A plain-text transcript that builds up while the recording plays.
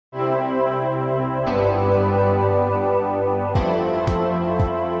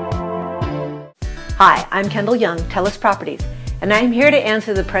Hi, I'm Kendall Young, Telus Properties, and I'm here to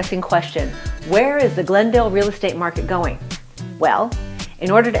answer the pressing question, where is the Glendale real estate market going? Well, in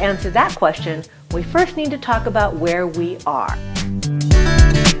order to answer that question, we first need to talk about where we are.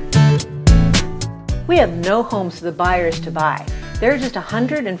 We have no homes for the buyers to buy. There are just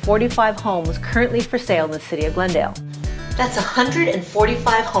 145 homes currently for sale in the city of Glendale. That's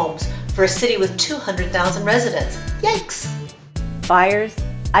 145 homes for a city with 200,000 residents. Yikes! Buyers,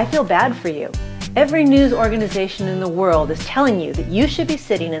 I feel bad for you. Every news organization in the world is telling you that you should be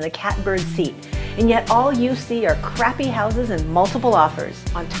sitting in the catbird seat, and yet all you see are crappy houses and multiple offers.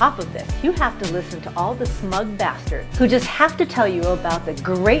 On top of this, you have to listen to all the smug bastards who just have to tell you about the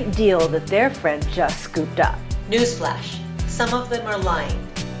great deal that their friend just scooped up. Newsflash, some of them are lying.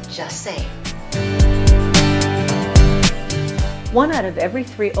 Just saying. 1 out of every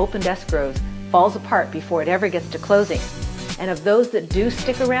 3 opened escrows falls apart before it ever gets to closing. And of those that do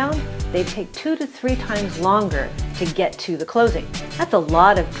stick around, they take 2 to 3 times longer to get to the closing. That's a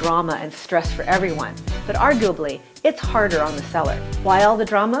lot of drama and stress for everyone, but arguably, it's harder on the seller. Why all the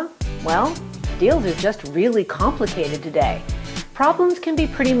drama? Well, deals are just really complicated today. Problems can be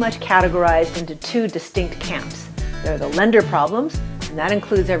pretty much categorized into 2 distinct camps. There are the lender problems, and that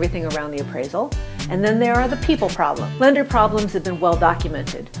includes everything around the appraisal. And then there are the people problems. Lender problems have been well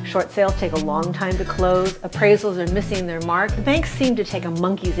documented. Short sales take a long time to close, appraisals are missing their mark, the banks seem to take a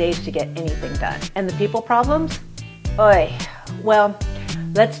monkey's age to get anything done. And the people problems? Oy, well,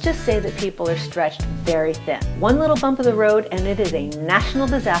 let's just say that people are stretched very thin. One little bump of the road and it is a national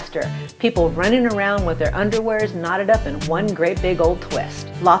disaster. People running around with their underwears knotted up in one great big old twist.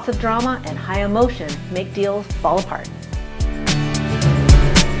 Lots of drama and high emotion make deals fall apart.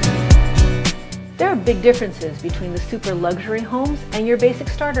 There are big differences between the super luxury homes and your basic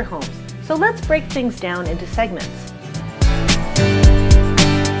starter homes, so let's break things down into segments.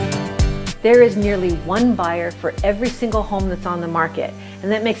 There is nearly 1 buyer for every single home that's on the market,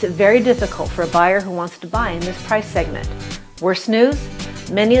 and that makes it very difficult for a buyer who wants to buy in this price segment. Worse news,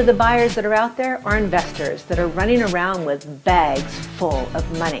 many of the buyers that are out there are investors that are running around with bags full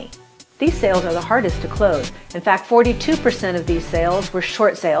of money. These sales are the hardest to close. In fact, 42% of these sales were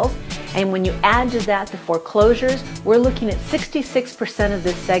short sales, and when you add to that the foreclosures, we're looking at 66% of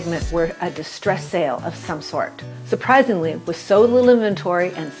this segment were a distressed sale of some sort. Surprisingly, with so little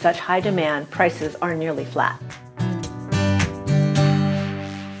inventory and such high demand, prices are nearly flat.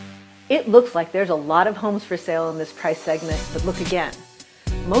 It looks like there's a lot of homes for sale in this price segment, but look again.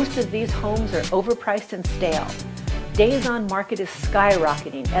 Most of these homes are overpriced and stale. Days on market is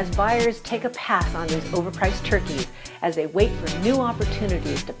skyrocketing as buyers take a pass on these overpriced turkeys as they wait for new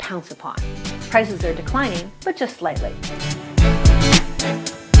opportunities to pounce upon. Prices are declining, but just slightly.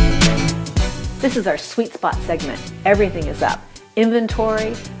 This is our sweet spot segment. Everything is up.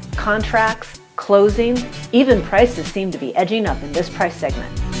 Inventory, contracts, closing, even prices seem to be edging up in this price segment.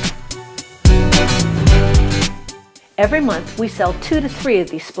 Every month we sell 2 to 3 of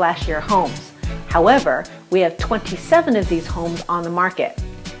these splashier homes. However, we have 27 of these homes on the market.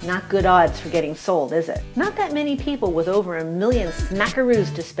 Not good odds for getting sold, is it? Not that many people with over $1 million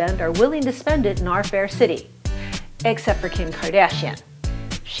smackaroos to spend are willing to spend it in our fair city. Except for Kim Kardashian.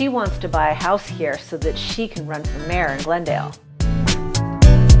 She wants to buy a house here so that she can run for mayor in Glendale.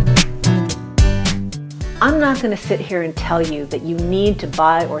 I'm not going to sit here and tell you that you need to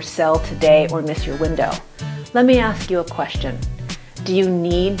buy or sell today or miss your window. Let me ask you a question. Do you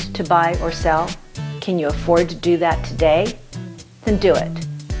need to buy or sell? Can you afford to do that today? Then do it,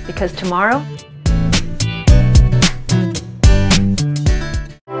 because tomorrow